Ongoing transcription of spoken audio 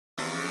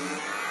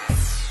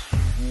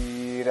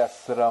See,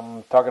 that's what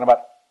I'm talking about.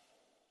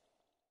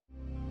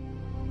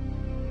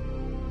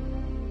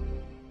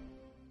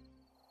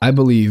 I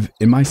believe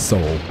in my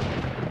soul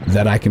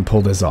that I can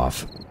pull this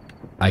off.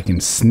 I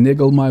can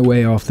sniggle my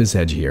way off this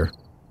edge here,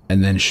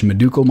 and then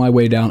schmadookle my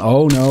way down.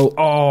 Oh no!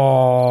 Oh!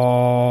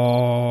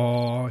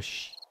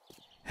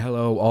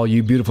 Hello, all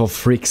you beautiful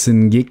freaks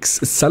and geeks.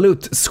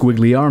 Salute,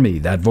 Squiggly Army.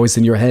 That voice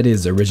in your head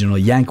is Original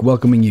Yank,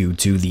 welcoming you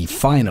to the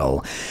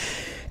final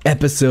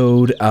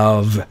episode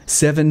of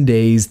 7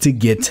 Days to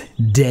Get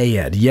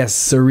Dead. Yes,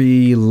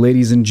 sirree,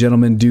 ladies and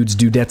gentlemen, dudes,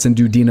 dudettes, and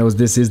dudinos,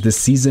 this is the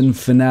season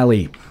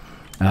finale.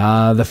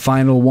 The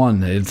final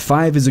one.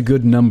 5 is a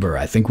good number.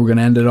 I think we're going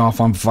to end it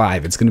off on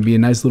 5. It's going to be a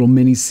nice little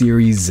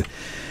mini-series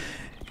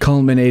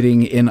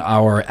culminating in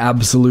our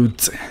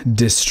absolute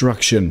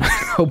destruction.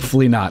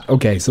 Hopefully not.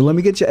 Okay, so let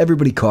me get you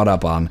everybody caught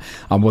up on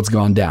what's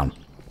gone down.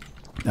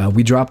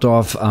 We dropped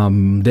off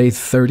day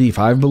 35,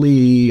 I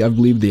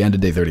believe the end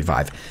of day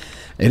 35.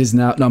 It is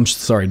now, no, I'm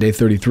sorry, day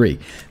 33.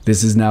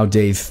 This is now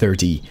day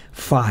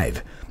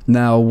 35.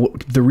 Now,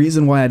 the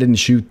reason why I didn't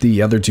shoot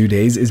the other 2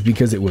 days is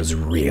because it was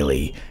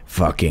really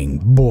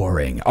fucking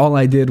boring. All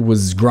I did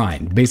was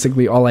grind.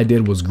 Basically, all I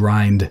did was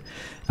grind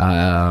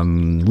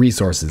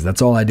resources.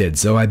 That's all I did.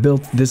 So I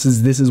built, this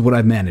is what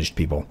I've managed,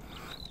 people.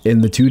 In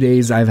the 2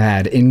 days I've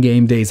had,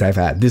 in-game days I've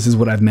had, this is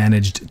what I've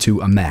managed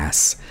to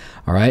amass.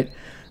 All right?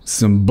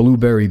 Some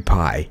blueberry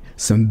pie,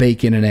 some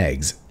bacon and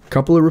eggs, a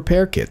couple of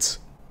repair kits,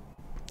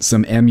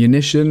 some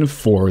ammunition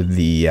for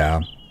the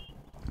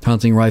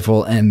hunting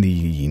rifle and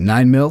the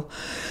 9mm,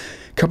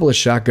 a couple of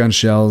shotgun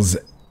shells,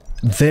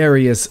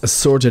 various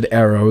assorted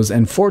arrows,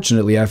 and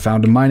fortunately I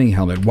found a mining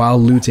helmet while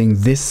looting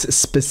this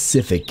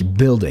specific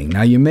building.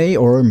 Now you may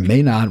or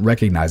may not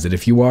recognize it.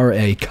 If you are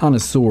a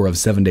connoisseur of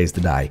 7 Days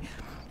to Die,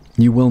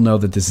 you will know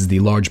that this is the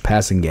large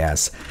passing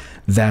gas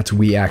that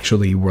we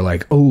actually were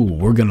like, oh,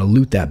 we're gonna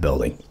loot that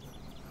building.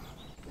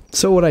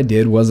 So what I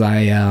did was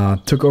I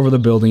took over the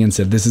building and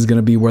said, this is going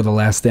to be where the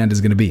last stand is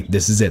going to be.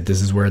 This is it.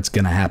 This is where it's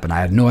going to happen. I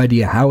had no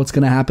idea how it's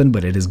going to happen,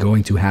 but it is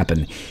going to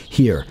happen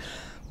here.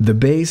 The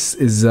base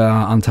is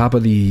on top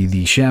of the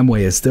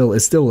Shamway is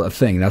still a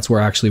thing. That's where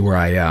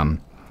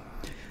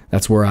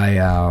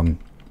I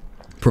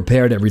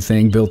prepared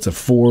everything, built a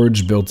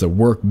forge, built a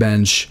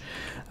workbench,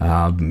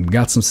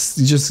 got some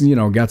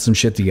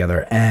shit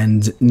together,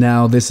 and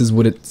now this is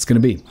what it's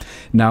going to be.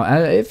 Now,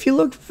 if you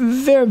look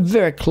very,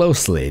 very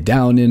closely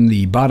down in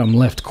the bottom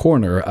left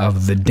corner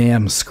of the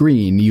damn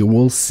screen, you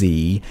will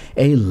see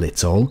a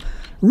little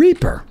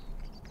Reaper.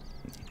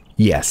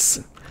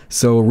 Yes.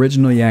 So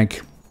Original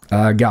Yank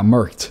got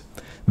murked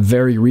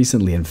very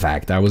recently. In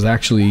fact, I was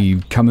actually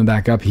coming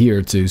back up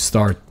here to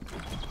start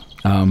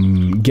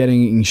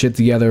getting shit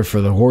together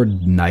for the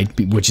horde night,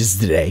 which is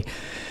today.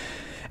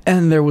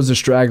 And there was a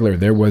straggler.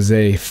 There was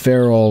a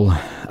feral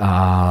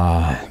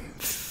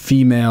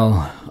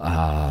female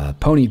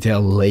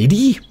ponytail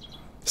lady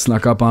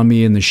snuck up on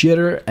me in the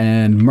shitter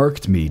and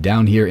murked me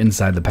down here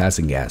inside the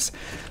passing gas.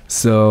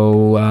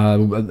 So,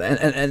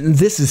 and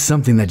this is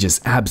something that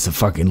just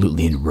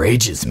abso-fucking-lutely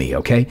enrages me,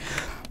 okay?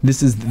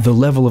 This is, the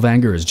level of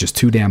anger is just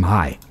too damn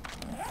high.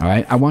 All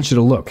right? I want you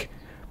to look.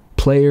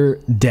 Player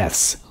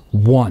deaths.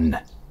 1.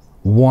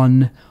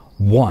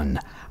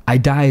 I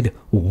died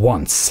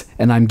once,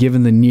 and I'm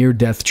given the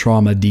near-death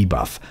trauma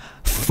debuff.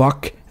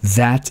 Fuck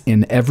that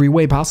in every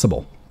way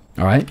possible.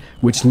 All right?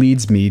 Which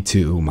leads me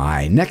to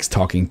my next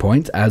talking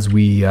point as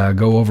we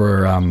go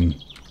over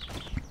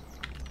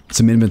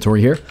some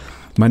inventory here.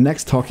 My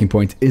next talking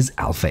point is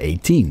Alpha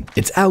 18.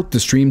 It's out. The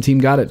stream team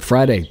got it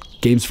Friday.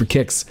 Games for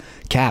Kicks,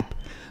 Cap,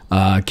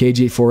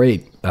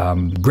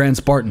 KJ48, Grand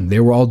Spartan. They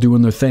were all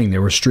doing their thing. They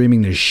were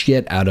streaming the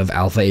shit out of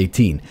Alpha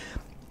 18.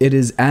 It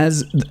is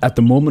at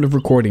the moment of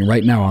recording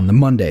right now on the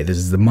Monday. This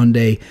is the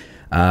Monday,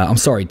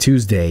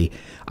 Tuesday,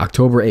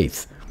 October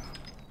 8th.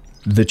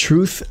 The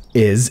truth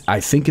is, I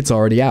think it's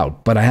already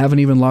out, but I haven't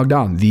even logged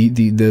on.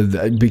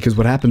 Because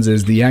what happens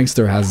is the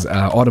Yankster has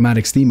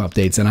automatic Steam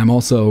updates, and I'm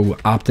also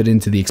opted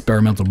into the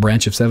experimental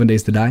branch of 7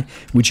 Days to Die,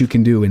 which you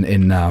can do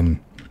in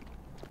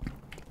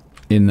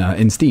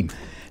Steam.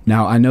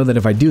 Now, I know that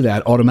if I do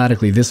that,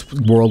 automatically this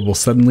world will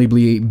suddenly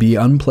be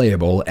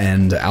unplayable,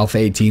 and Alpha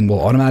 18 will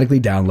automatically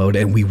download,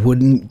 and we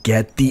wouldn't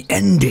get the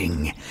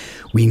ending.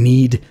 We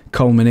need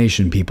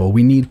culmination, people.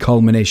 We need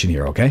culmination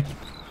here, okay?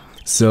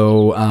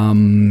 So,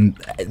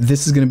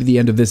 this is going to be the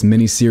end of this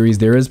mini-series.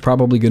 There is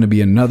probably going to be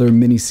another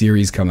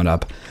mini-series coming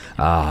up.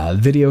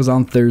 Videos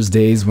on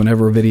Thursdays.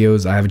 Whenever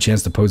I have a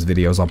chance to post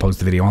videos, I'll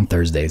post a video on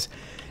Thursdays.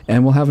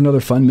 And we'll have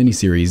another fun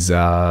mini-series.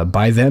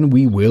 By then,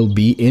 we will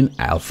be in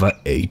Alpha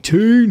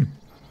 18.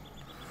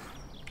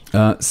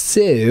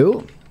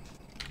 So,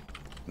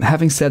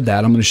 having said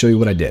that, I'm going to show you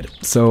what I did.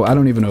 So, I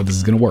don't even know if this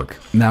is going to work.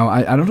 Now,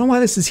 I don't know why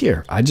this is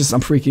here. I'm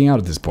freaking out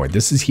at this point.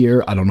 This is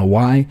here. I don't know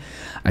why.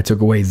 I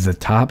took away the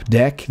top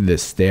deck, the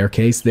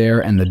staircase there,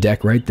 and the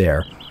deck right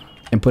there,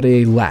 and put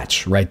a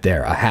latch right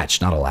there. A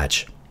hatch, not a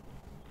latch.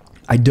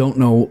 I don't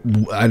know.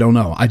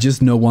 I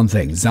just know one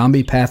thing.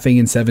 Zombie pathing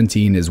in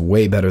 17 is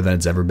way better than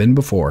it's ever been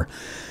before.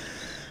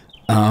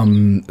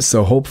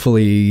 So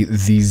hopefully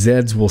the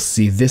Zeds will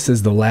see this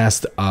as the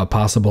last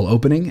possible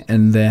opening,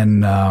 and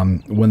then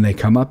when they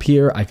come up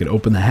here, I could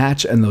open the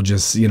hatch, and they'll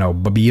just, you know,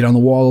 beat on the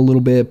wall a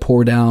little bit,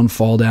 pour down,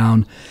 fall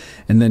down,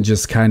 and then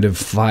just kind of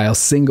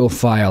single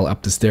file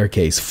up the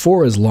staircase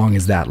for as long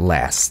as that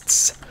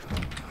lasts.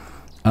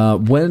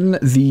 When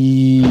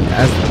the...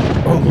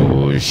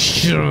 oh,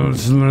 shit,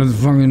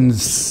 fucking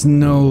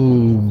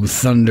snow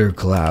thunder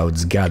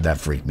clouds. God, that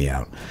freaked me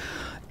out.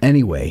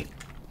 Anyway...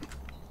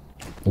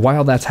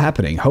 while that's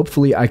happening,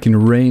 hopefully I can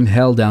rain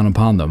hell down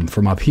upon them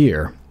from up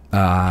here.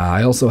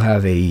 I also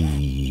have a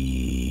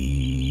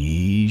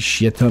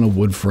shit ton of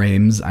wood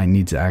frames. I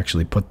need to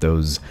actually put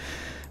those...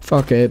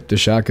 fuck it, the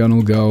shotgun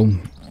will go.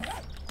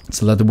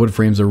 So that the wood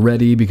frames are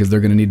ready, because they're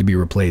going to need to be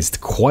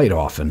replaced quite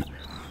often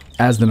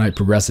as the night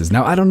progresses.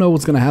 Now, I don't know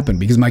what's going to happen,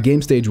 because my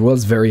game stage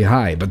was very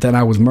high, but then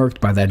I was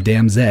murked by that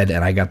damn Zed,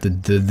 and I got the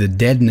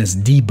deadness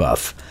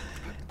debuff.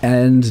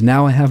 And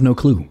now I have no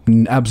clue.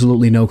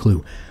 Absolutely no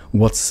clue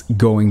what's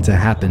going to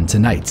happen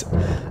tonight.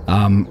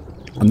 I'm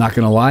not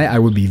gonna lie, I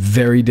would be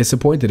very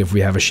disappointed if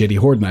we have a shitty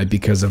horde night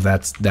because of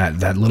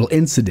that little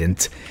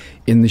incident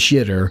in the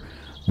shitter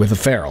with a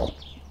feral.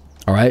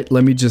 Alright,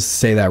 let me just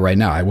say that right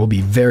now. I will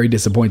be very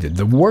disappointed.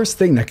 The worst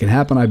thing that can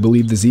happen, I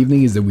believe, this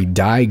evening is that we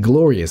die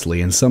gloriously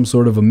in some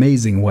sort of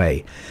amazing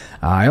way.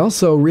 I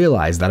also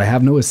realized that I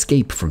have no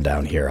escape from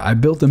down here. I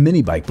built a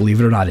mini bike, believe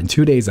it or not. In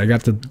 2 days I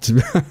got to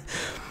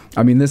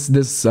I mean, this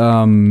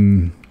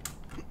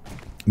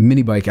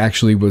mini bike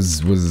actually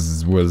was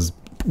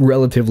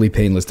relatively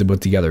painless to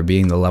put together,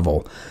 being the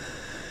level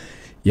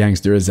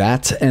Yankster is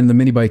at. And the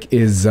mini bike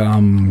is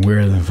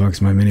where the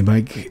fuck's my mini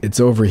bike? It's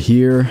over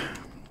here.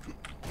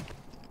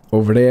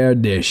 Over there.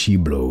 There she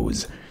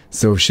blows.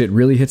 So if shit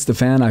really hits the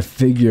fan, I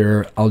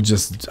figure I'll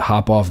just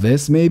hop off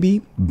this,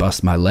 maybe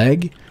bust my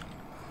leg,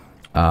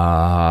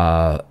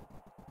 hop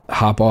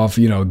off,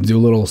 you know, do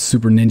a little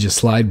super ninja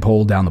slide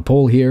pole down the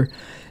pole here,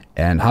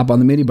 and hop on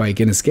the mini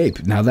bike and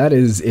escape. Now that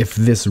is if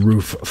this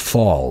roof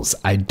falls.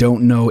 I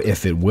don't know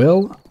if it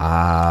will.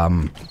 I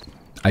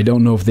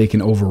don't know if they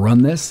can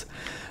overrun this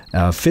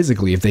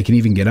physically, if they can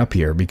even get up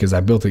here, because I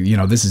built it. You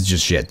know, this is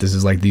just shit. This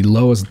is like the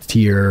lowest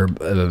tier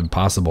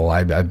possible.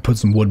 I put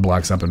some wood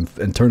blocks up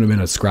and turned them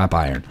into scrap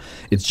iron.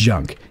 It's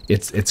junk.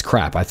 It's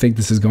crap. I think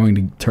this is going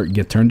to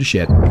get turned to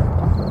shit.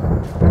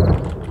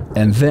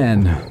 And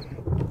then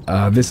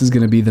this is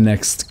going to be the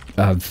next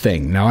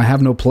thing. Now I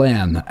have no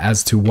plan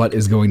as to what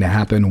is going to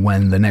happen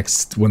when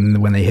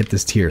when they hit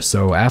this tier.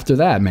 So after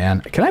that, man,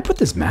 can I put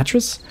this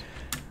mattress?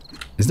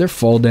 Is there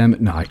fall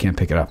damage? No, I can't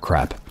pick it up.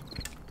 Crap.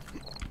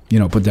 You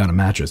know, put down a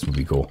mattress would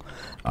be cool.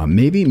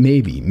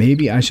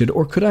 Maybe I should,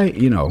 or could I,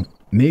 you know,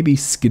 maybe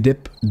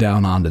skidip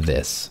down onto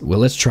this. Well,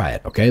 let's try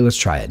it. Okay, let's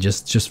try it.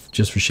 Just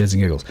for shits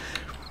and giggles.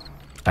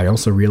 I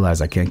also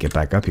realize I can't get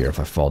back up here if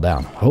I fall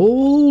down.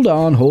 Hold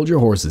on, hold your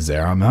horses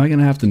there. Am I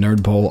gonna have to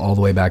nerd pole all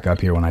the way back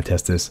up here when I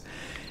test this?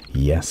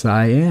 Yes,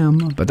 I am.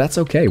 But that's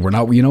okay. We're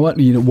not. You know what?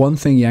 You know, one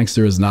thing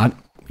Yankster's not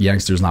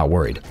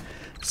worried.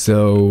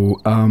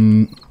 So,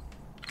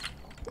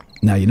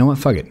 now you know what?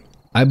 Fuck it.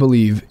 I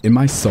believe in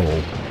my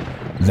soul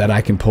that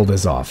I can pull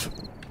this off.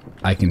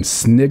 I can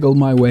sniggle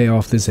my way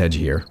off this edge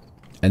here,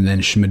 and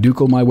then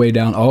schmadookle my way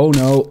down. Oh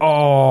no!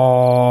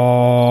 Oh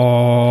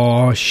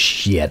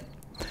shit!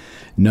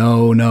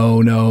 No,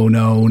 no, no,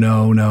 no,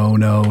 no, no,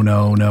 no,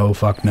 no, no,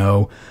 fuck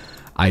no.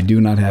 I do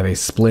not have a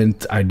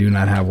splint. I do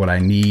not have what I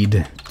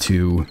need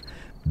to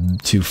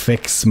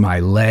fix my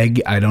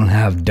leg. I don't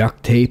have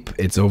duct tape.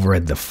 It's over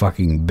at the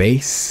fucking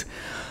base.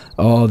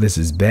 Oh, this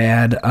is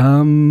bad.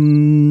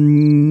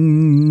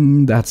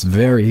 That's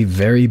very,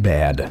 very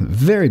bad.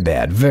 Very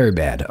bad, very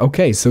bad.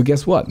 Okay, so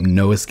guess what?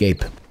 No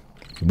escape.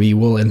 We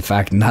will, in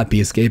fact, not be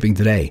escaping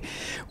today.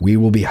 We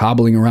will be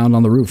hobbling around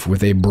on the roof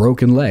with a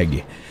broken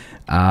leg.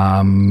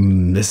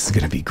 This is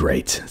gonna be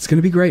great. It's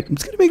gonna be great.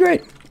 It's gonna be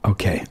great.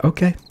 Okay,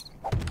 okay.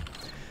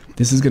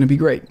 This is gonna be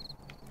great.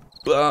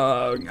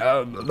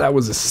 That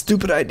was a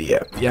stupid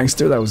idea,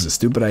 Yankster. That was a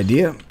stupid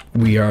idea.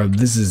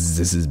 This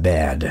is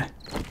bad.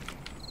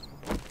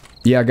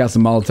 Yeah, I got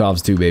some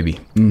Molotovs too, baby.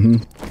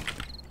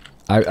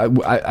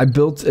 I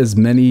built as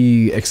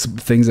many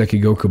things that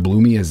could go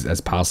kabloomy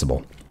as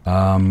possible.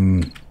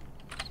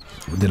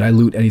 Did I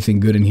loot anything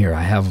good in here?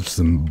 I have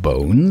some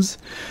bones.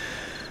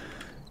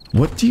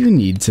 What do you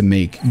need to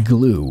make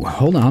glue?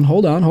 Hold on,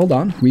 hold on, hold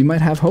on. We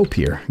might have hope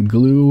here.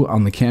 Glue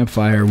on the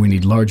campfire. We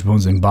need large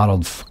bones and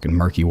bottled fucking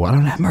murky water. I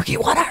don't have murky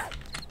water.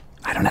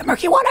 I don't have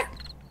murky water.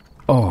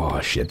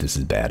 Oh, shit, this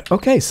is bad.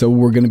 Okay, so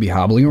we're going to be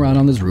hobbling around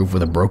on this roof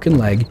with a broken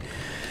leg.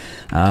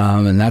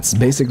 And that's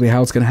basically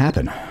how it's going to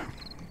happen.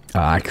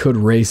 I could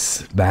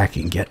race back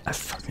and get a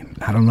fucking...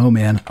 I don't know,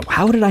 man.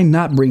 How did I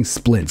not bring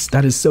splints?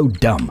 That is so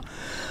dumb.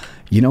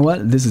 You know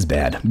what? This is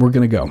bad. We're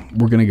going to go.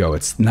 We're going to go.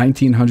 It's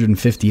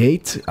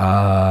 1958.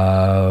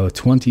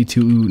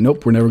 22...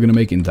 Nope, we're never going to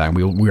make it in time.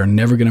 We are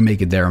never going to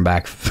make it there and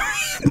back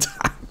in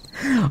time.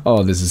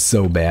 Oh, this is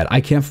so bad.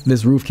 I can't...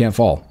 This roof can't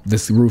fall.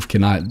 This roof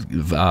cannot...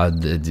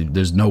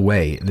 there's no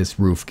way this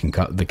roof can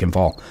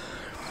fall.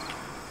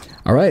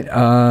 All right.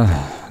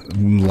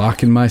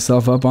 locking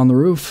myself up on the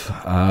roof.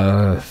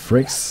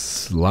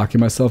 Fricks,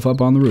 locking myself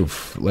up on the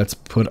roof. Let's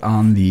put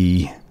on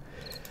the...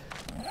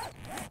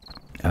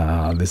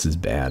 this is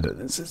bad.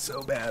 This is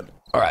so bad.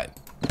 Alright,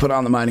 put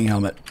on the mining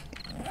helmet.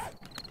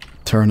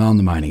 Turn on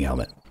the mining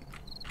helmet.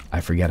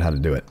 I forget how to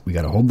do it. We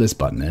gotta hold this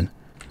button in,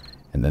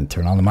 and then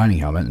turn on the mining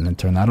helmet, and then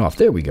turn that off.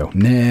 There we go.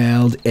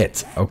 Nailed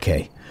it.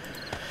 Okay.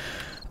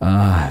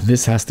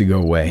 This has to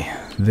go away.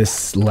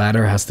 This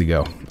ladder has to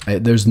go.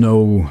 There's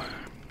no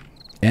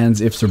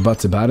ands, ifs, or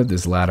buts about it.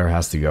 This ladder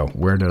has to go.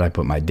 Where did I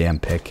put my damn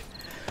pick?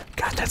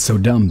 God, that's so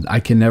dumb. I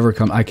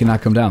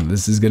cannot come down.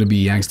 This is gonna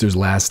be Yankster's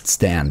last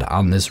stand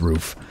on this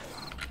roof.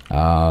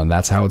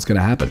 That's how it's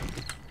gonna happen.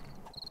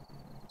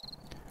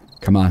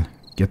 Come on,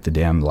 get the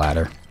damn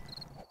ladder.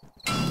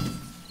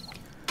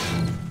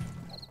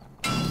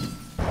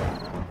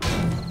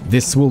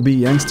 This will be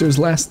Yankster's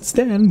last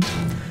stand.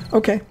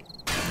 Okay.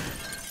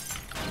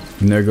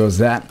 And there goes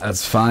that.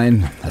 That's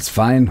fine. That's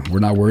fine. We're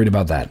not worried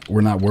about that.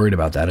 We're not worried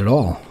about that at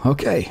all.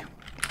 Okay.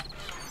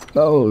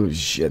 Oh,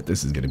 shit.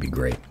 This is going to be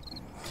great.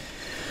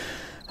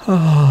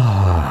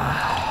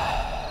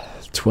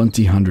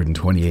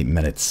 128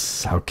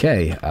 minutes.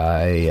 Okay.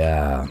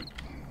 I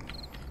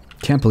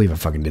can't believe I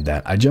fucking did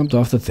that. I jumped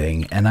off the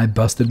thing and I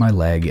busted my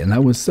leg, and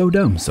that was so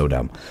dumb. So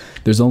dumb.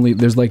 There's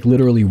like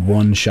literally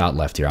one shot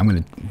left here. I'm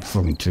going to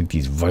fucking take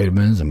these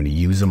vitamins. I'm going to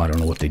use them. I don't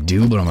know what they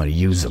do, but I'm going to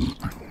use them.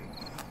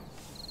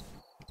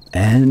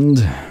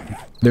 And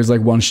there's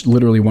like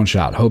literally one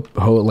shot.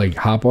 Like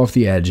hop off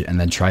the edge and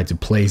then try to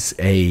place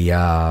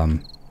a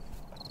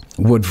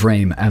wood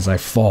frame as I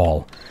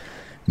fall,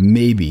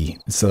 maybe,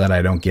 so that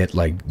I don't get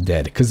like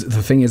dead. Because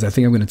the thing is, I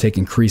think I'm going to take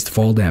increased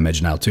fall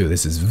damage now too.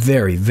 This is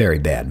very, very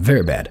bad.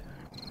 Very bad.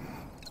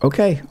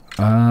 Okay.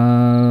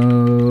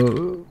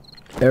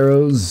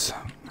 Arrows.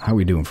 How are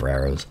we doing for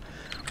arrows?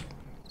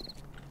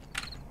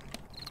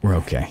 We're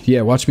okay.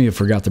 Yeah, watch me. I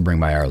forgot to bring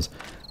my arrows.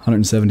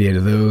 178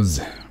 of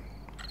those.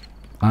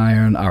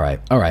 Iron. Alright,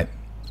 alright.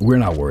 We're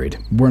not worried.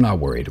 We're not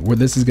worried.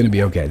 This is going to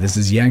be okay. This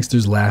is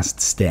Yankster's last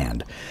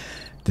stand.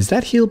 Does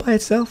that heal by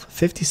itself?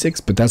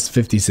 56? But that's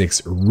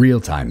 56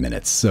 real-time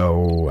minutes.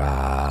 So,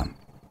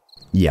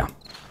 yeah.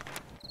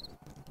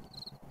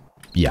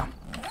 Yeah.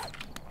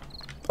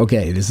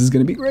 Okay, this is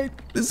going to be great.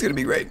 This is going to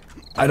be great.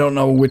 I don't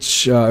know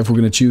which, if we're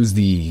going to choose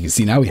the...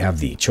 See, now we have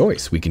the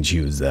choice. We can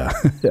choose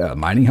the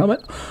mining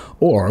helmet,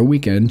 or we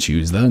can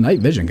choose the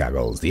night vision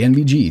goggles, the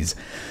NVGs.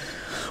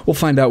 We'll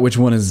find out which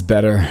one is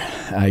better,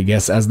 I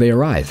guess, as they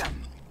arrive.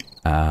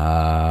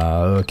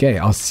 Okay,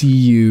 I'll see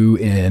you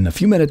in a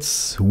few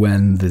minutes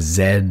when the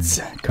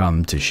Zeds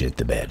come to shit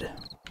the bed.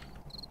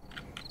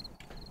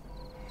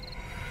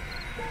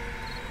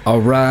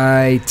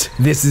 Alright,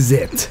 this is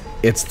it.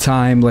 It's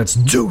time, let's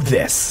do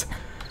this.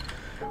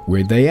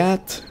 Where they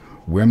at?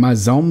 Where my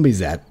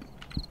zombies at?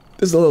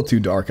 This is a little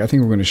too dark. I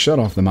think we're going to shut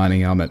off the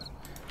mining helmet,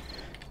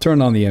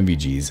 turn on the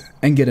NVGs,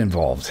 and get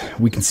involved.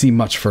 We can see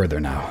much further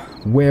now.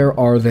 Where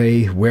are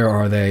they? Where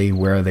are they?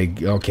 Where are they?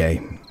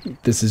 Okay.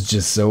 This is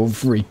just so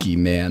freaky,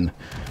 man.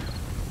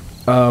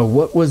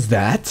 What was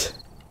that?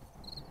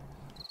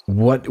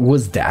 What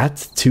was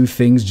that? Two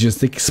things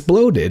just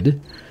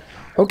exploded.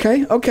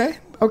 Okay, okay,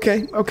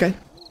 okay, okay.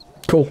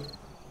 Cool.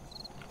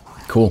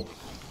 Cool.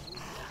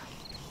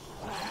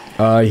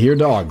 I hear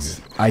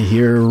dogs. I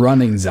hear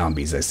running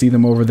zombies. I see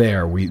them over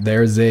there.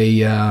 There's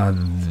a, I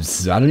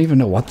don't even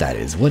know what that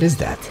is. What is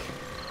that?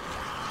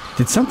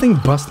 Did something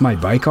bust my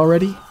bike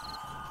already?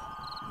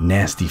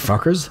 Nasty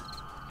fuckers.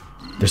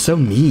 They're so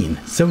mean.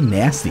 So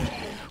nasty.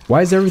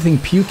 Why is everything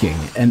puking?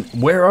 And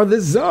where are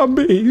the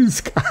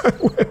zombies? God,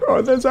 where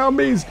are the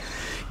zombies?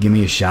 Give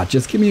me a shot.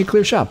 Just give me a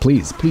clear shot.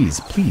 Please, please,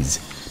 please.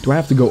 Do I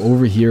have to go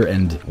over here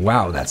and...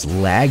 Wow, that's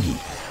laggy.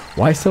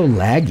 Why so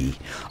laggy?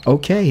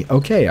 Okay,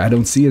 okay. I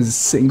don't see a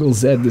single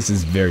Zed. This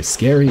is very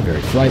scary,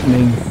 very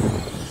frightening.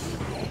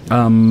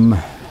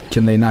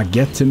 Can they not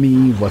get to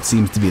me? What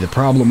seems to be the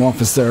problem,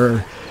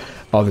 officer?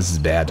 Oh, this is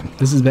bad.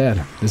 This is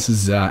bad. This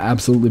is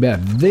absolutely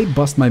bad. Did they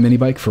bust my mini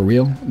bike for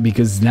real?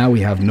 Because now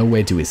we have no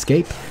way to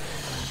escape.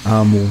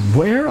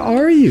 Where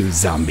are you,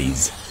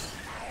 zombies?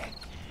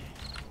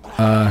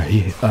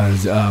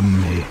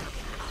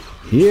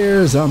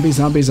 Here, zombie,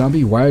 zombie,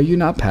 zombie. Why are you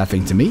not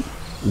pathing to me?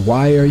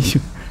 Why are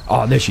you...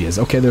 Oh, there she is.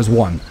 Okay, there's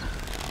one.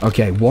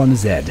 Okay, one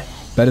Zed.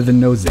 Better than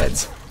no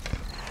Zeds.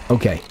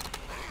 Okay.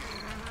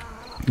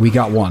 We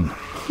got one.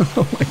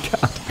 Oh my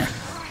god.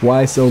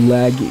 Why so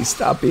laggy?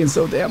 Stop being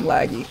so damn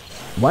laggy.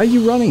 Why are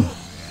you running?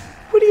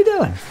 What are you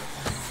doing?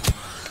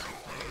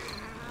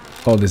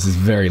 Oh, this is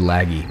very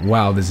laggy.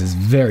 Wow, this is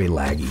very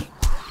laggy.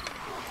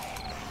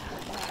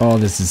 Oh,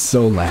 this is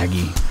so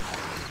laggy.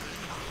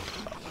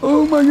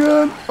 Oh my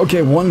god.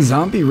 Okay, one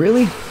zombie,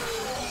 really?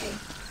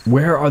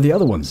 Where are the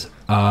other ones?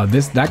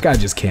 That guy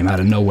just came out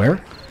of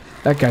nowhere.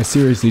 That guy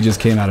seriously just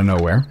came out of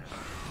nowhere.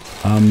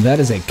 That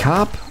is a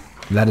cop.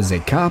 That is a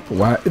cop.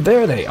 Why?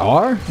 There they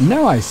are.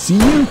 Now I see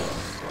you.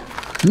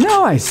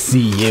 Now I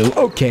see you.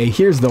 Okay,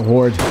 here's the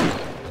horde.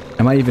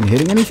 Am I even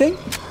hitting anything?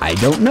 I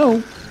don't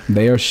know.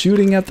 They are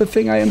shooting at the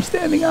thing I am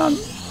standing on.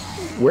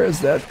 Where's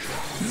that?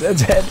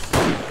 Zed's head.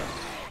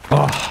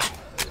 Oh,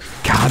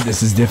 God,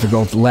 this is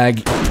difficult. The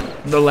lag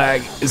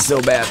is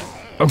so bad.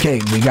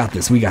 Okay, we got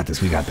this.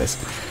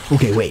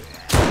 Okay, wait.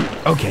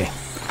 Okay.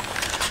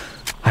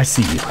 I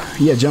see you.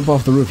 Yeah, jump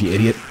off the roof, you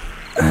idiot.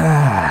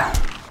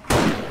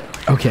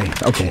 Okay.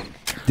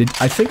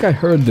 I think I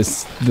heard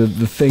this the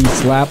thing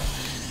slap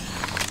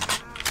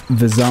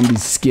the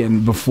zombie's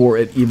skin before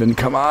it even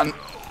come on.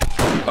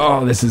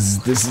 Oh, this is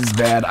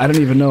bad. I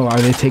don't even know. Are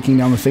they taking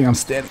down the thing I'm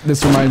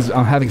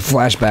having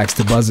flashbacks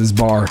to Buzz's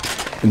bar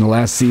in the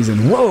last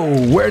season.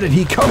 Whoa, where did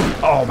he come?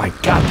 Oh my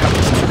God,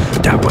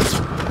 that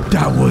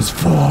was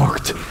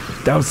fucked.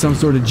 That was some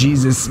sort of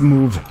Jesus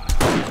move.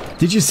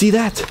 Did you see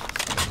that?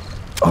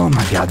 Oh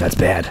my God, that's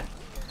bad.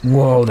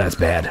 Whoa, that's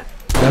bad.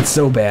 That's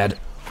so bad.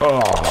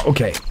 Oh,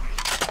 okay.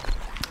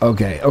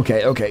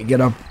 Okay.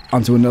 Get up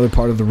onto another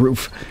part of the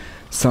roof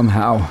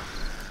somehow.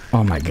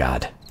 Oh my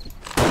God.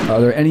 Are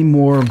there any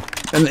more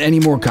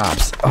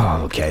cops?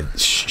 Oh, okay.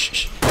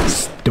 Shh.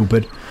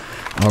 Stupid.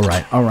 All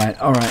right.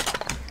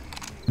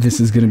 This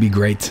is gonna be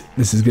great.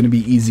 This is gonna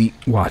be easy.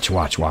 Watch.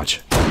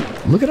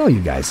 Look at all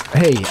you guys.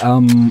 Hey,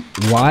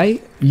 why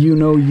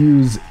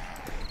use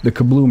the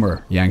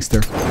kabloomer,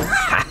 Yankster?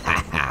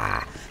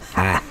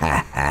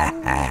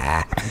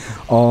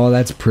 Oh,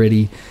 that's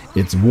pretty.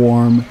 It's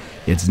warm.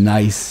 It's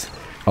nice.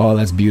 Oh,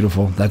 that's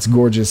beautiful. That's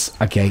gorgeous.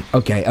 Okay.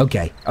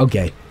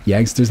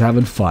 Yankster's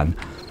having fun.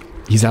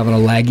 He's having a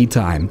laggy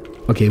time.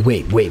 Okay,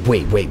 wait.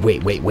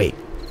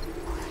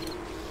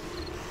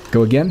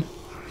 Go again.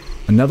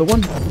 Another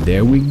one.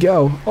 There we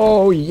go.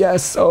 Oh,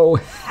 yes. Oh,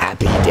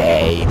 happy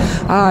day.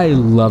 I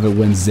love it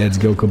when Zeds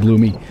go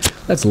kabloomy.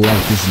 Let's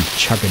like this and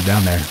chuck it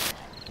down there.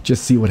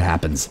 Just see what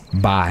happens.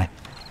 Bye.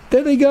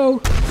 There they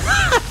go.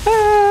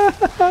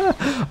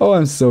 Oh,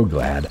 I'm so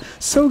glad.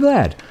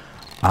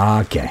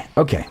 Okay.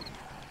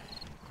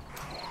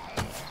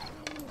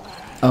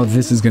 Oh,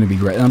 this is going to be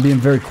great. I'm being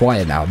very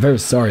quiet now. Very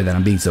sorry that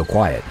I'm being so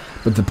quiet.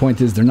 But the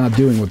point is, they're not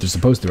doing what they're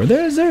supposed to.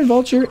 There's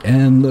Vulture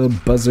and the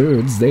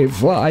buzzards. They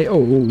fly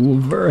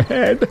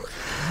overhead.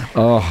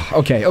 Oh,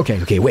 okay.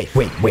 Wait.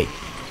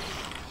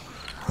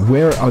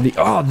 Where are the...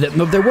 Oh,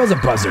 no, there was a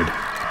buzzard.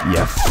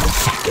 You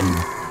fucking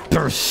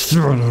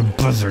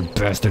buzzard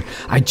bastard.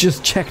 I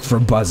just checked for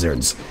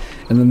buzzards.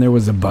 And then there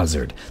was a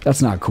buzzard.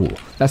 That's not cool.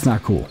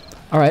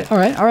 All right.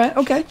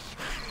 Okay. Do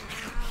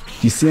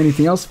you see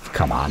anything else?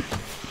 Come on.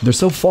 They're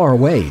so far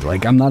away.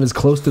 Like, I'm not as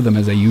close to them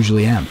as I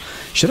usually am.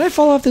 Should I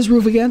fall off this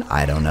roof again?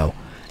 I don't know.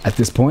 At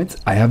this point,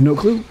 I have no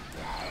clue.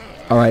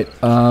 All right.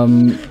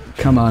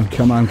 Come on.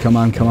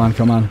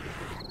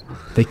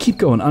 They keep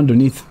going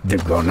underneath. They're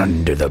going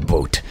under the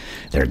boat.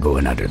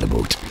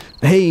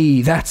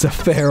 Hey, that's a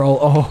feral.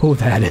 Oh,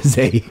 that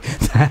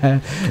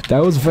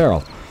was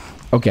feral.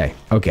 Okay.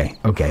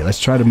 Let's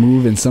try to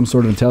move in some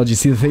sort of intelligence.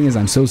 See, the thing is,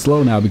 I'm so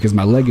slow now because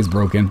my leg is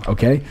broken.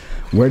 Okay.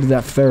 Where did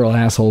that feral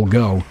asshole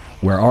go?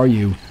 Where are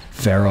you,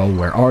 feral?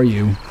 Where are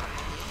you?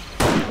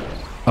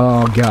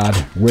 Oh God,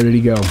 where did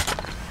he go?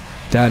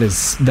 That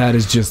is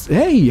just.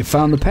 Hey, you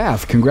found the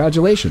path.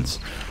 Congratulations.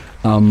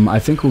 I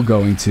think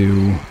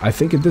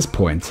at this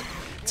point,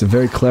 it's a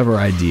very clever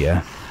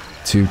idea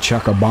to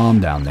chuck a bomb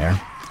down there.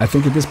 I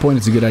think at this point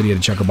it's a good idea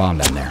to chuck a bomb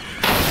down there.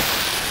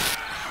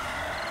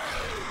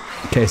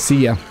 Okay,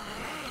 see ya.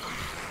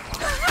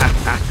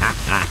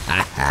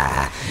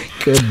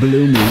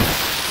 Kabloomy.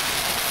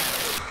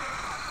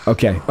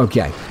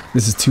 Okay.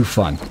 This is too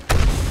fun.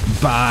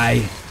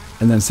 Bye.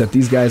 And then set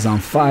these guys on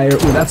fire.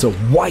 Oh, that's a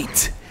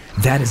white.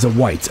 That is a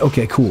white.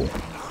 Okay, cool.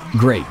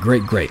 Great.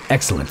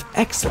 Excellent.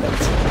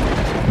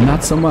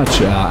 Not so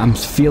much. I'm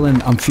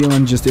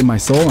feeling just in my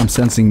soul. I'm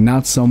sensing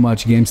not so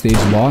much game stage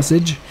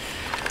lossage.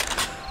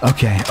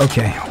 Okay.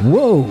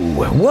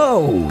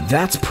 Whoa.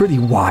 That's pretty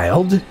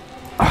wild.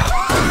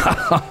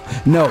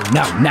 No.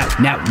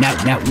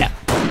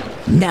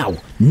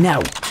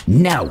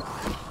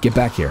 Get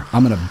back here.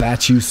 I'm gonna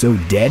bat you so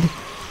dead.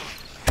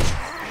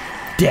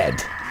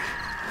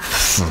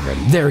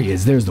 There he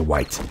is. There's the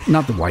white.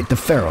 Not the white, the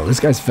feral.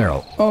 This guy's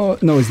feral. Oh,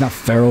 no, he's not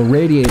feral.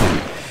 Radiated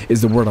is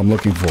the word I'm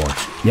looking for.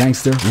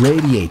 Yankster,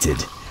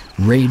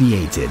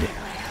 radiated.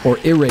 Or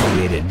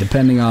irradiated,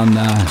 depending on,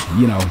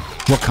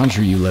 what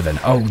country you live in.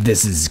 Oh,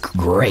 this is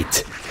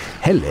great.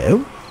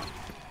 Hello.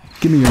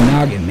 Give me your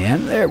noggin,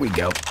 man. There we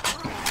go.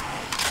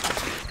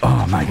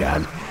 Oh, my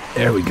God.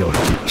 There we go.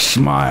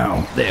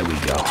 Smile. There we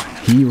go.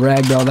 He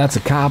ragdoll. That's a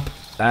cop.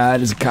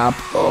 That is a cop.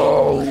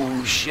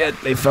 Oh, shit.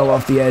 They fell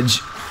off the edge.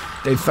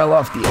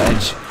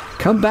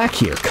 Come back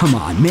here. Come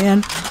on,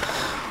 man.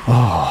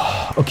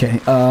 Oh, okay.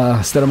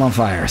 Set him on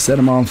fire.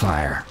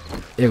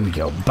 There we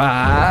go.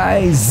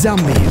 Bye,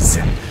 zombies.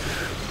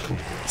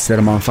 Set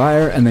him on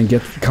fire and then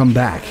come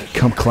back.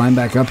 Climb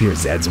back up here,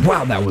 Zeds.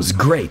 Wow, that was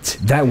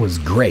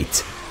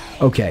great.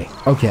 Okay.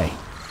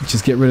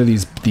 Just get rid of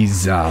these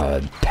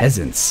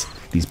peasants.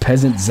 These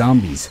peasant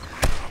zombies.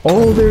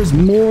 Oh, there's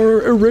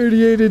more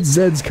irradiated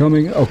Zeds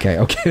coming.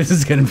 Okay, this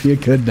is gonna be a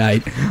good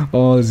night.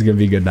 Oh, this is gonna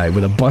be a good night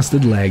with a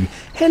busted leg.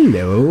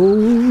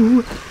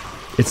 Hello.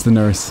 It's the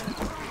nurse.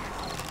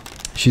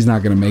 She's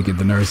not gonna make it,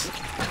 the nurse.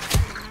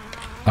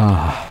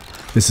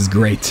 This is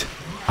great.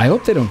 I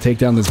hope they don't take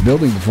down this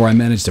building before I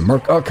manage to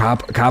murk. Oh,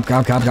 cop.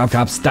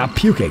 Stop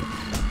puking.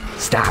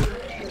 Stop.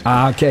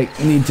 Okay,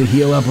 need to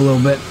heal up a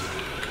little bit.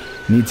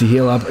 Need to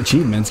heal up.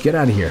 Achievements, get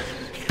out of here.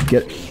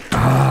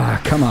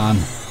 Come on.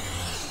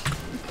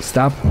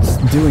 Stop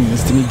doing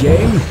this to me,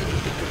 game.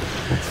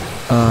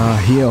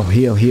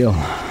 Heal.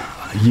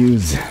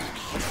 Use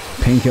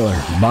painkiller,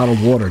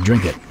 bottled water,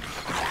 drink it.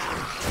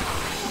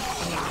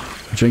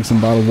 Drink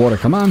some bottled water,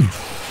 come on.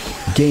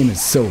 Game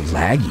is so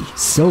laggy.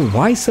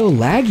 Why so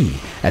laggy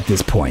at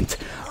this point?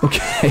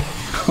 Okay.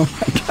 Oh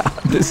my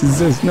god,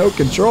 there's no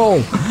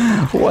control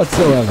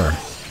whatsoever.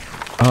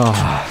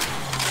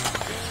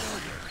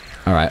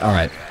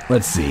 Alright.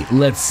 Let's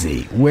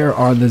see. Where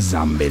are the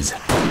zombies?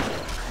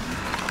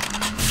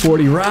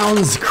 40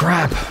 rounds?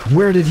 Crap.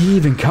 Where did he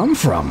even come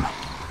from?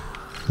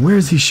 Where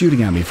is he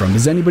shooting at me from?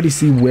 Does anybody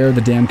see where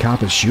the damn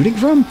cop is shooting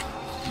from?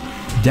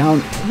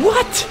 Down.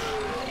 What?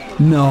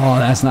 No,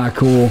 that's not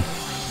cool.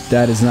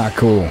 That is not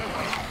cool.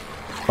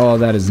 Oh,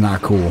 that is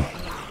not cool.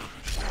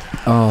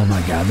 Oh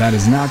my god, that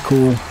is not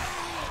cool.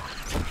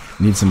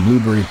 Need some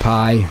blueberry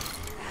pie.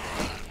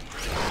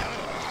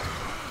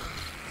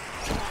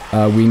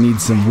 We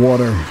need some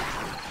water.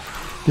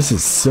 This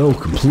is so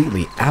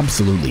completely,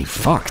 absolutely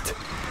fucked.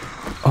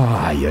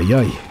 Oh,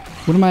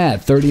 what am I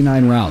at?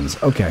 39 rounds.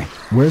 Okay.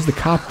 Where's the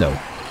cop, though?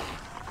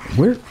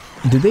 Where?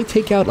 Did they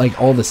take out, like,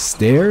 all the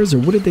stairs? Or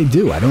what did they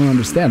do? I don't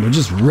understand. They're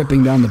just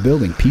ripping down the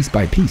building piece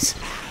by piece.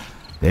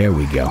 There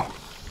we go.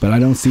 But I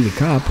don't see the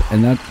cop,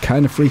 and that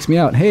kind of freaks me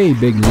out. Hey,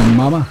 big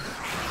mama.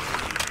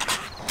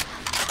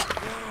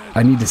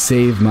 I need to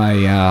save my,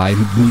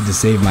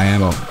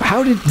 ammo.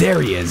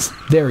 There he is.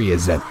 There he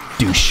is, that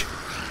douche.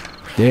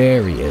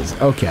 There he is.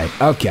 Okay.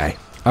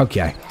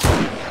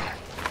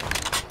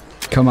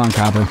 Come on,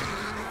 copper.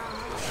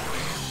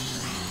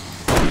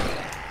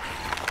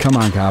 Come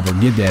on, copper.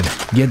 Get dead.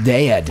 Get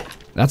dead.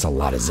 That's a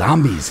lot of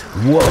zombies.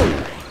 Whoa.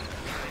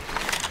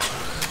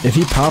 If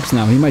he pops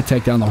now, he might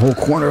take down the whole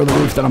corner of the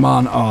roof that I'm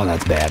on. Oh,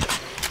 that's bad.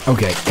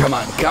 Okay, come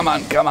on.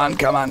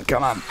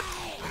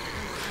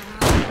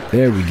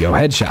 There we go.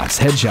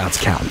 Headshots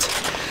count.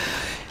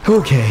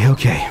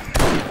 Okay.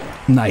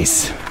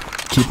 Nice.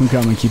 Keep him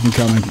coming.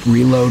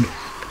 Reload.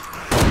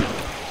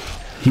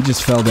 He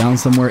just fell down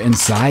somewhere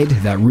inside.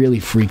 That really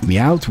freaked me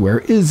out. Where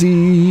is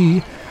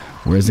he?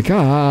 Where's the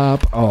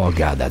cop? Oh,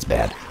 God, that's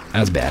bad.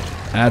 That's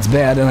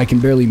bad, and I can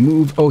barely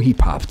move. Oh, he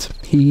popped.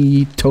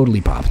 He totally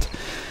popped.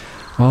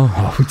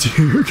 Oh,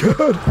 dear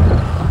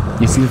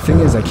God. You see, the thing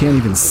is, I can't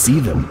even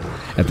see them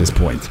at this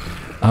point.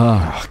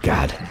 Oh,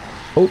 God.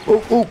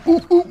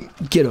 Oh.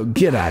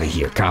 Get out of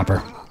here,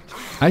 copper.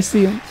 I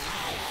see him.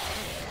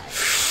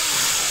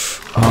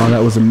 Oh,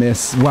 that was a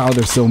miss. Wow,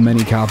 there's so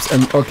many cops.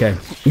 And okay.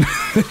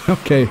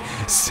 Okay.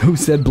 So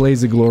said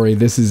Blaze of Glory.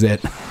 This is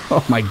it.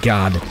 Oh my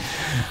god.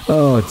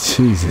 Oh,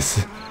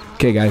 Jesus.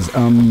 Okay, guys.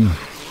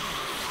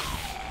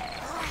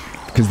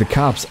 Because the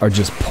cops are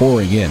just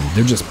pouring in.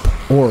 They're just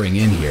pouring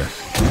in here.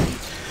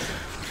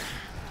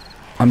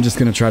 I'm just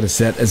going to try to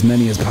set as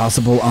many as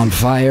possible on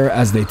fire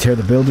as they tear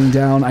the building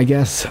down, I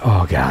guess.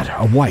 Oh god.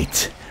 A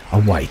white.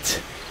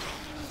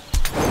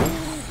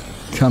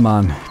 Come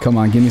on,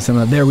 give me some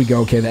of that. There we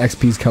go. Okay, the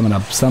XP's coming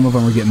up. Some of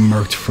them are getting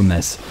murked from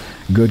this.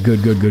 Good.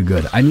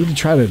 I need to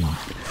try to...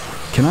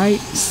 Can I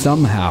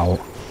somehow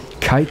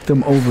kite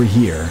them over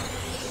here?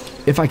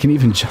 If I can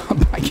even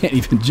jump. I can't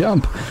even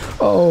jump.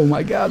 Oh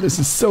my god, this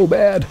is so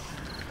bad.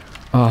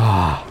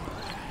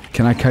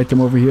 Can I kite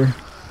them over here?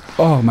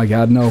 Oh my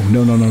god, no.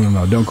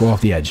 Don't go off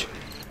the edge.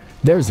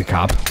 There's the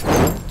cop.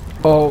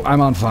 Oh,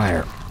 I'm on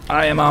fire.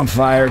 I am on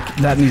fire.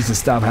 That needs to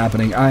stop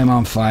happening. I am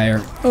on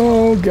fire.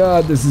 Oh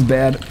god, this is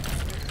bad.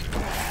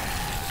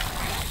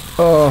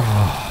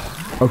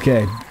 Oh,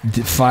 okay.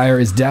 Fire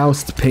is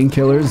doused.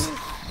 Painkillers.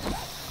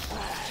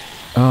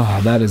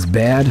 Oh, that is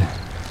bad.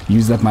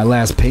 Used up my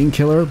last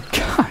painkiller.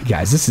 God,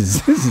 guys, this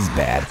is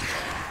bad.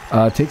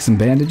 Take some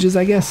bandages,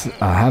 I guess.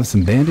 Have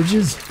some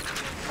bandages.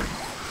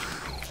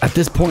 At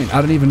this point,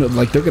 I don't even know.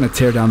 Like, they're gonna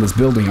tear down this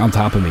building on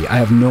top of me. I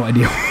have no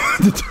idea what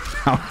to do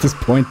now at this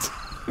point.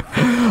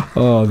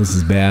 Oh, this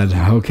is bad.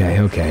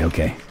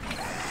 Okay.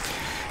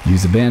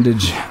 Use a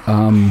bandage.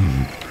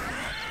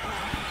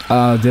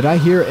 Did I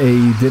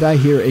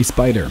hear a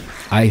spider?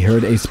 I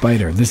heard a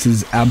spider. This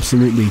is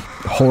absolutely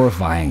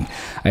horrifying.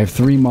 I have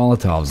 3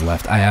 Molotovs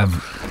left.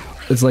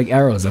 It's like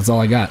arrows. That's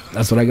all I got.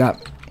 That's what I got.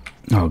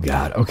 Oh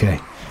god. Okay.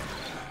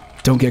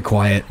 Don't get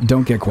quiet.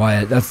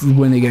 That's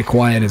when they get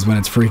quiet is when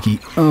it's freaky.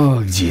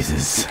 Oh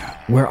Jesus.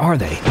 Where are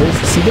they?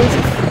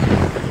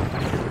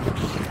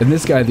 And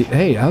this guy,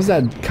 hey, how's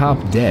that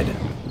cop dead?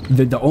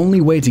 The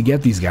only way to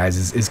get these guys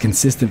is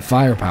consistent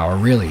firepower,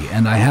 really.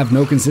 And I have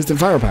no consistent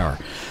firepower.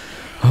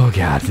 Oh,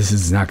 God, this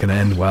is not going to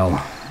end well.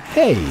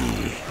 Hey.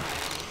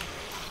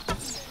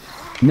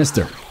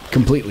 Mister.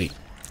 Completely.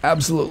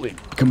 Absolutely.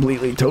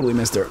 Completely. Totally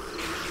mister.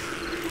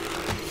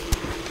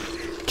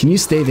 Can you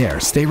stay there?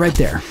 Stay right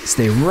there.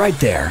 Stay right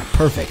there.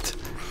 Perfect.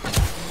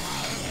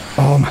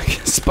 Oh, my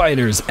God.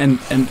 Spiders and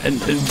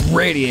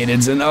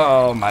radiateds and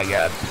oh, my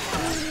God.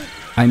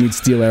 I need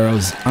steel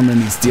arrows. I'm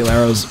gonna need steel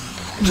arrows.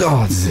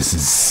 Oh, this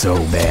is so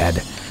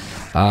bad.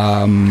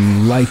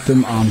 Light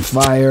them on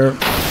fire.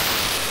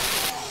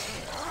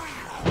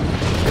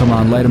 Come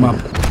on, light them up.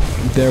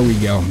 There we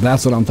go.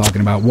 That's what I'm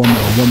talking about. One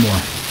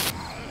more.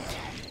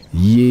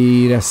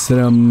 Yeah, that's what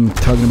I'm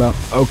talking about.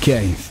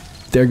 Okay,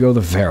 there go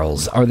the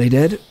ferals. Are they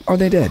dead? Are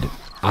they dead?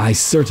 I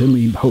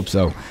certainly hope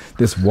so.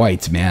 This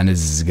white, man,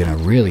 is gonna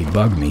really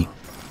bug me.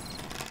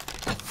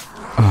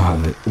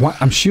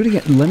 What? I'm shooting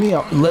it.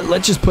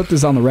 Let's just put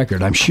this on the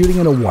record. I'm shooting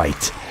at a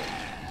white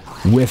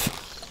with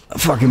a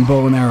fucking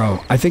bow and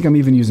arrow. I think I'm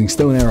even using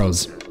stone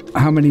arrows.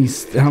 How many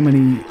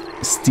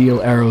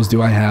steel arrows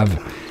do I have?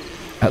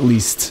 At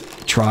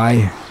least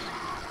try.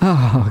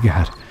 Oh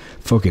god.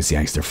 Focus,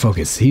 Yankster.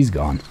 Focus. He's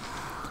gone.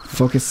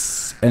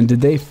 Focus. And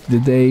did they?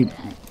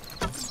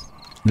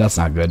 That's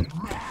not good.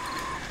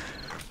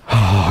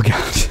 Oh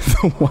god.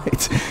 The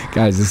white.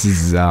 Guys, this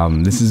is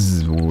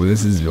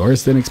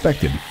worse than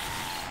expected.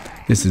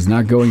 This is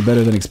not going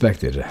better than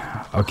expected.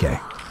 Okay.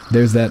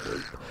 There's that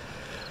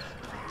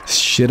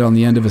shit on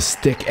the end of a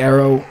stick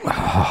arrow.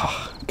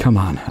 Oh, come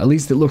on. At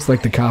least it looks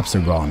like the cops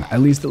are gone.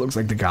 At least it looks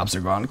like the cops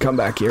are gone. Come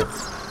back here.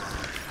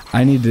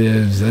 I need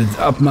to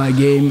up my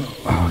game.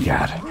 Oh,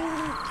 God.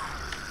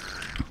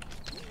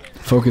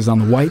 Focus on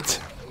the white.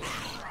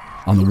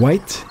 On the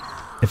white.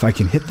 If I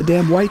can hit the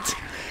damn white.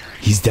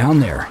 He's down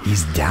there.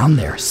 He's down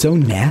there. So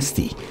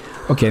nasty.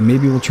 Okay,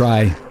 maybe we'll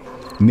try.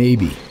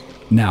 Maybe.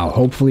 Now,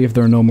 hopefully if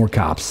there are no more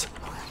cops.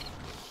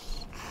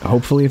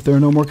 Hopefully if there are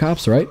no more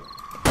cops, right?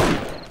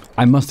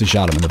 I must have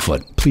shot him in the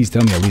foot. Please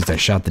tell me at least I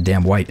shot the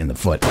damn white in the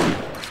foot.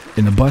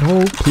 In the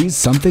butthole? Please,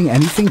 something,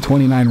 anything?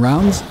 29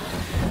 rounds?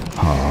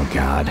 Oh,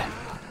 God.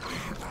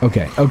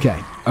 Okay.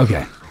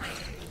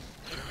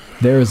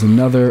 There is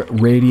another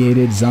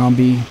radiated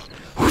zombie.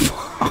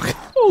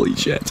 Holy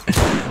shit.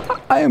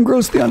 I am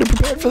grossly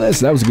underprepared for this.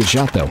 That was a good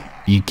shot, though.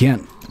 You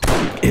can't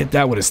hit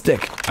that with a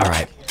stick. All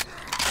right.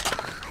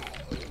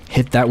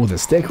 Hit that with a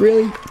stick,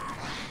 really?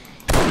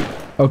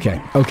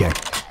 Okay.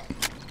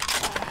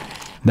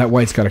 That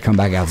white's got to come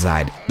back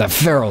outside. That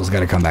feral's got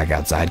to come back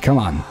outside. Come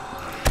on.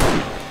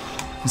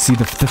 See,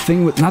 the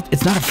thing with...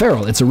 it's not a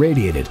feral, it's a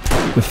radiated.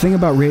 The thing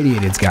about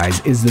radiateds, guys,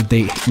 is that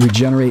they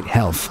regenerate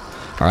health.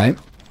 Alright?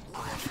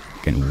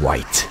 Fucking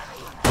white.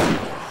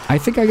 I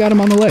think I got him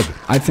on the leg.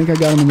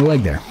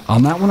 There.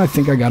 On that one, I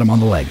think I got him on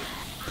the leg.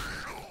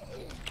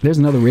 There's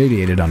another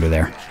radiated under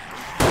there.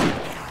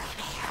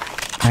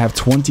 I have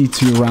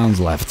 22 rounds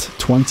left.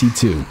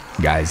 22,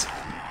 guys.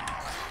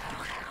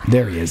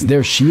 There he is.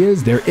 There she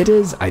is. There it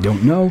is. I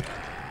don't know.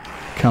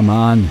 Come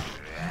on.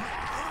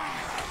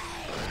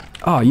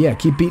 Oh, yeah.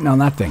 Keep beating on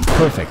that thing.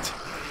 Perfect.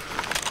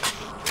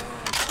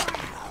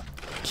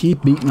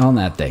 Keep beating on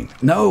that thing.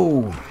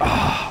 No.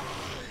 Oh.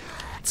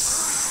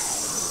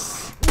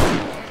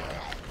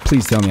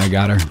 Please tell me I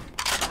got her.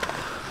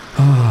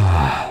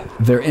 Oh.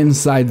 They're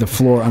inside the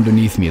floor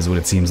underneath me is what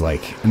it seems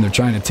like. And they're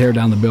trying to tear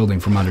down the building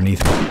from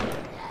underneath me.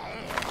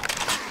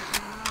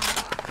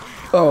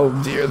 Oh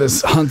dear,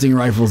 this hunting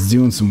rifle's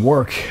doing some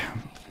work.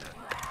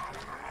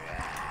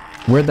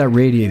 Where'd that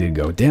radiated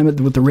go? Damn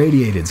it with the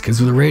radiateds, because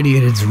with the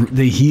radiateds,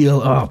 they heal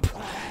up.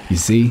 You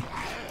see?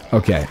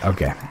 Okay.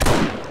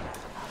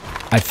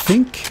 I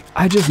think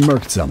I just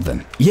murked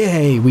something.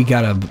 Yay, we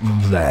got a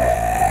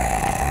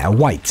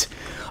white.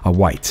 A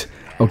white.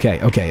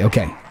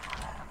 Okay.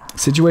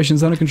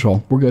 Situation's under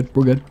control. We're good.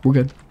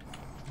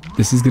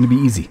 This is gonna be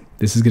easy.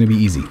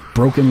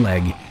 Broken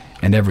leg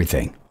and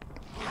everything.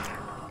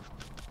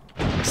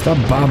 Stop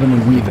bobbing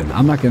and weaving.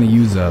 I'm gonna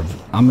use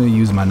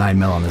my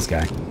 9mm on this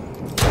guy.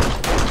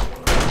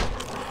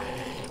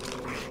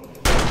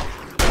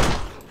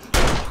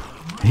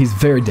 He's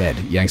very dead,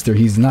 Yankster.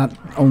 He's not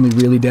only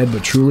really dead,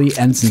 but truly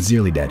and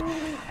sincerely dead.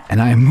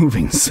 And I am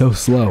moving so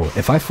slow.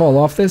 If I fall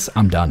off this,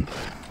 I'm done.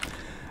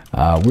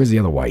 Where's the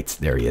other whites?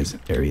 There he is.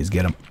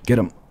 Get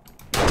him.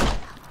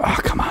 Oh,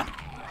 come on.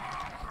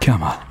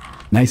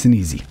 Nice and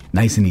easy.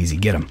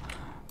 Get him.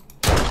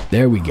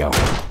 There we go.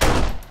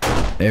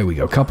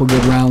 Couple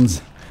good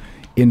rounds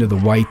into the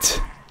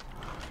white.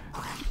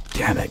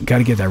 Damn it.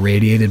 Gotta get that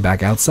radiated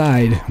back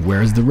outside.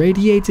 Where's the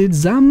radiated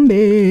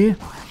zombie?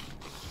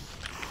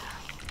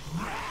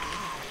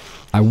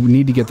 I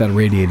need to get that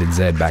radiated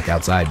Zed back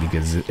outside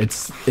because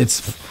it's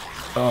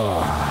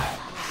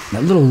that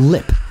little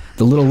lip.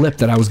 The little lip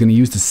that I was going to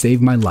use to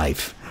save my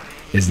life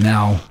is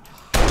now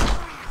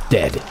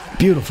dead.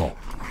 Beautiful.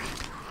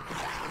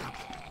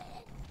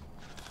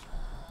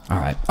 All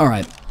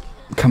right.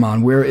 Come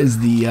on, where is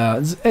the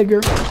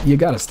Edgar? You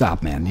gotta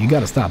stop, man. You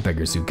gotta stop,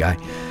 Edgar Suit Guy.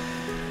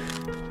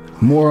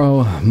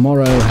 Moro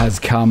has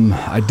come.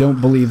 I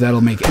don't believe that'll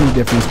make any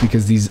difference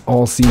because these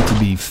all seem to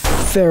be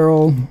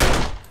feral.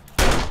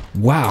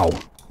 Wow,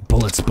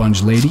 bullet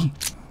sponge lady.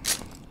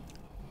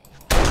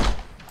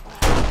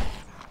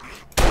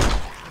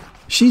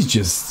 She's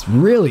just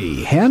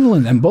really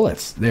handling them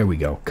bullets. There we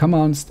go. Come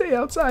on, stay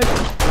outside.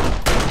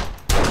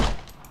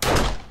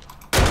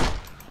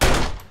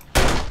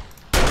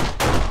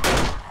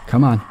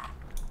 Come on.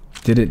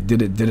 Did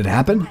it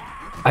happen?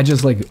 I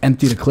just like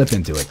emptied a clip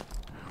into it.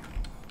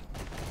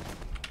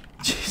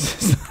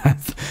 Jesus,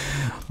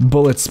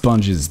 Bullet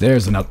sponges.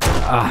 There's another.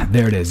 Ah,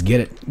 there it is.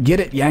 Get it. Get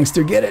it,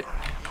 Yankster. Get it.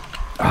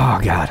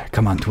 Oh, God.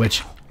 Come on,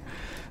 Twitch.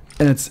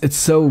 And it's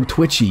so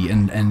twitchy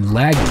and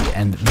laggy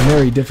and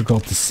very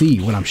difficult to see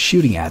what I'm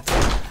shooting at.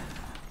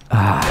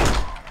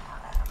 Ah.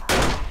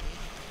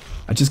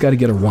 I just got to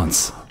get her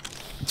once.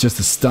 Just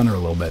to stun her a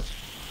little bit.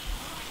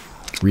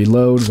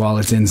 Reload while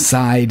it's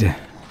inside.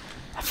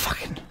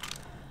 Fucking.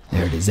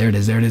 There it is. There it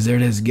is. There it is. There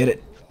it is. Get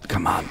it.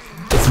 Come on.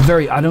 It's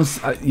very. I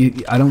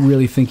don't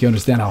really think you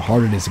understand how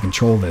hard it is to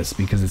control this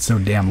because it's so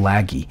damn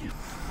laggy.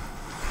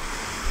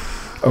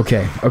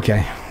 Okay.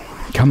 Okay.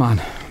 Come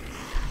on.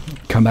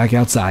 Come back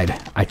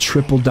outside. I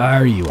triple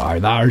dare you. Are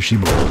there she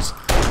blows.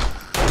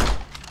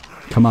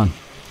 Come on.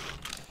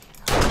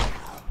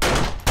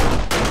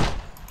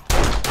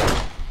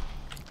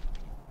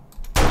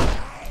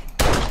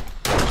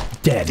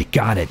 Dead.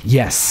 Got it.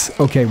 Yes.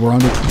 Okay, we're on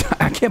the...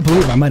 I can't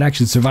believe I might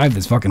actually survive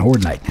this fucking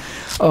horde night.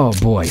 Oh,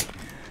 boy.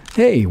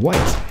 Hey, white.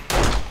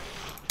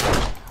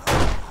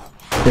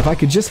 If I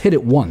could just hit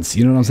it once,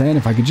 you know what I'm saying?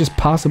 If I could just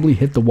possibly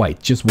hit the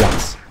white just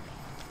once.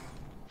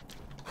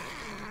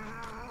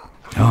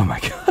 Oh, my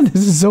God.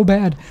 This is so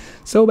bad.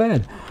 So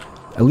bad.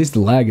 At least the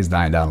lag is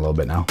dying down a little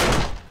bit now.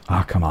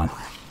 Oh, come on.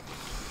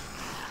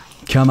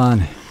 Come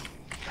on.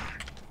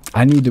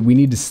 We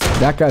need to,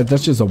 that guy,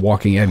 that's just a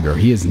walking Edgar.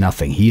 He is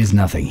nothing. He is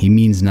nothing. He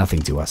means nothing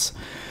to us.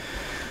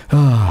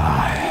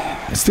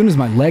 As soon as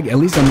my leg, at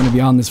least I'm going to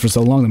be on this for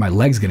so long that my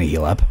leg's going to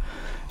heal up.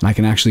 And I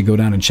can actually go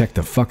down and check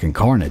the fucking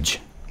carnage.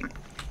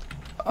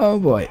 Oh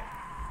boy.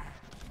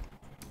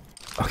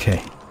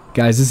 Okay.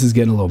 Guys, this is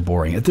getting a little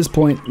boring. At this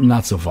point,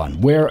 not so fun.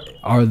 Where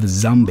are the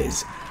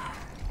zombies?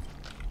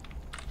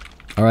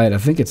 Alright, I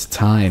think it's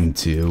time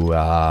to,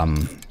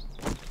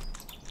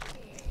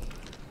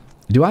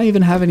 do I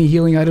even have any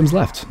healing items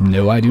left?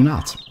 No, I do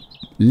not.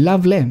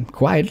 Lovely.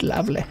 Quite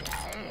lovely.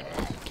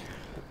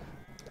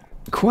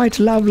 Quite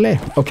lovely.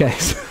 Okay.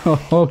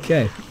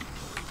 Okay.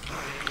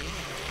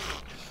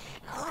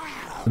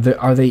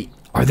 Are they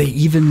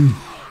even...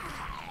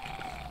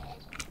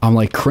 I'm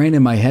like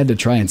craning my head to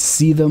try and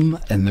see them,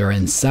 and they're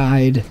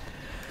inside.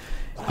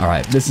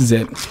 Alright, this is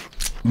it.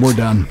 We're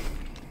done.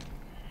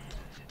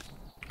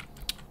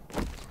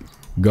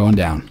 Going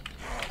down.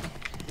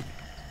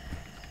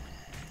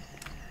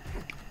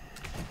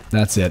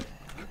 That's it.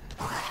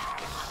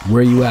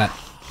 Where you at?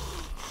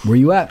 Where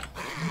you at?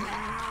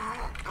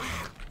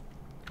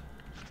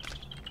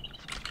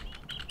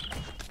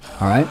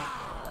 Alright.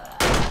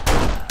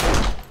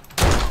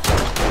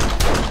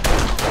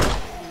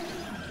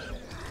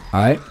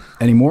 Alright.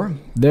 Any more?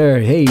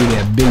 There. Hey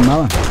there, big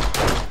mama.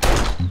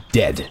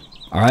 Dead.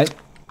 Alright.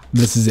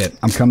 This is it.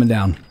 I'm coming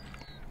down.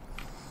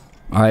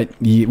 Alright.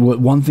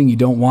 One thing you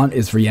don't want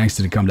is for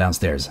Yankster to come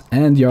downstairs.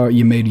 And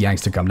you made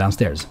Yankster come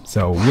downstairs.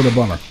 So, what a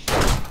bummer.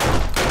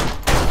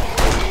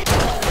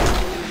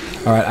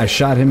 Alright, I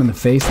shot him in the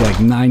face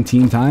like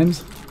 19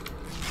 times.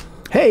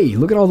 Hey,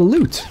 look at all the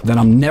loot that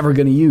I'm never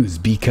gonna use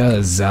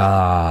because,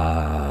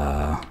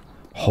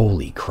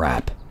 holy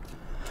crap.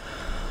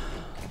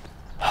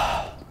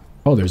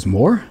 Oh, there's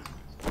more?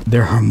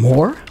 There are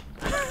more?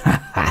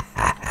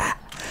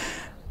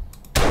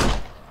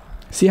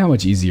 See how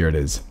much easier it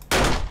is.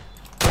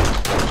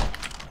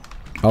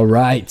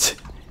 Alright,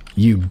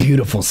 you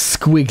beautiful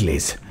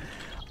squigglies.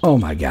 Oh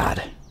my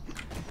god.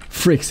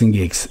 Fricks and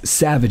geeks,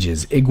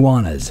 savages,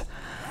 iguanas.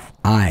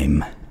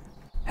 I'm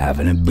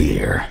having a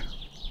beer.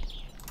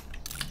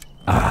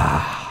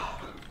 Ah.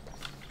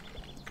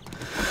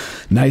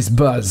 Nice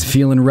buzz,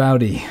 feeling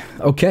rowdy.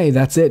 Okay,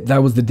 that's it.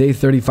 That was the day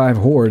 35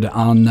 horde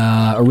on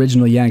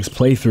OriginalYank's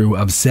playthrough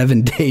of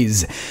 7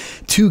 days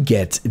to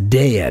get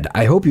dead.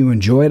 I hope you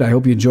enjoyed. I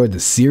hope you enjoyed the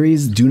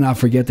series. Do not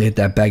forget to hit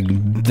that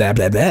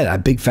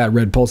big fat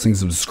red pulsing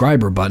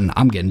subscriber button.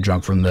 I'm getting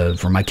drunk from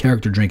my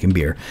character drinking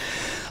beer.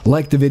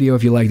 Like the video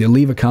if you liked it.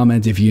 Leave a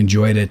comment if you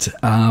enjoyed it.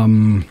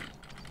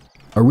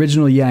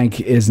 OriginalYank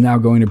is now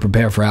going to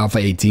prepare for Alpha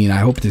 18. I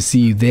hope to see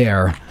you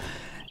there.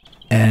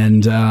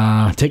 And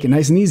take it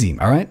nice and easy,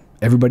 alright?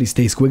 Everybody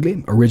stay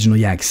squiggly.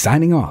 OriginalYank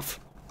signing off.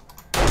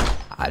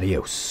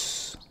 Adios.